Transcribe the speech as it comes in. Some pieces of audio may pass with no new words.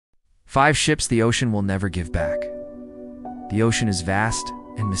5 ships the ocean will never give back. The ocean is vast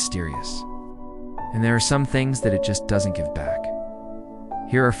and mysterious, and there are some things that it just doesn't give back.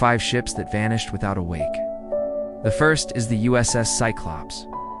 Here are 5 ships that vanished without a wake. The first is the USS Cyclops,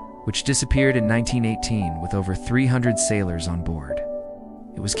 which disappeared in 1918 with over 300 sailors on board.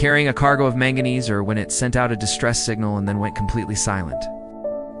 It was carrying a cargo of manganese ore when it sent out a distress signal and then went completely silent.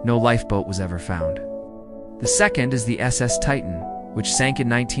 No lifeboat was ever found. The second is the SS Titan, which sank in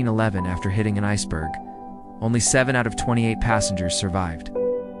 1911 after hitting an iceberg. Only 7 out of 28 passengers survived.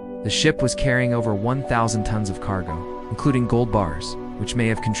 The ship was carrying over 1,000 tons of cargo, including gold bars, which may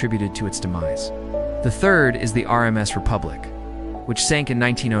have contributed to its demise. The third is the RMS Republic, which sank in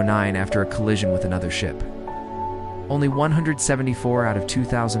 1909 after a collision with another ship. Only 174 out of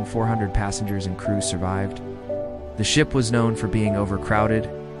 2,400 passengers and crew survived. The ship was known for being overcrowded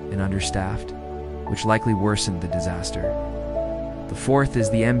and understaffed, which likely worsened the disaster. The fourth is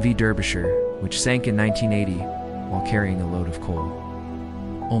the MV Derbyshire, which sank in 1980 while carrying a load of coal.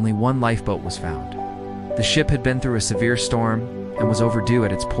 Only 1 lifeboat was found. The ship had been through a severe storm and was overdue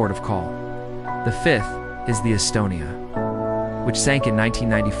at its port of call. The fifth is the Estonia, which sank in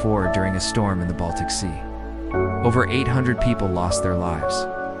 1994 during a storm in the Baltic Sea. Over 800 people lost their lives.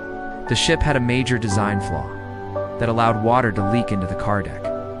 The ship had a major design flaw that allowed water to leak into the car deck,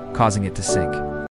 causing it to sink.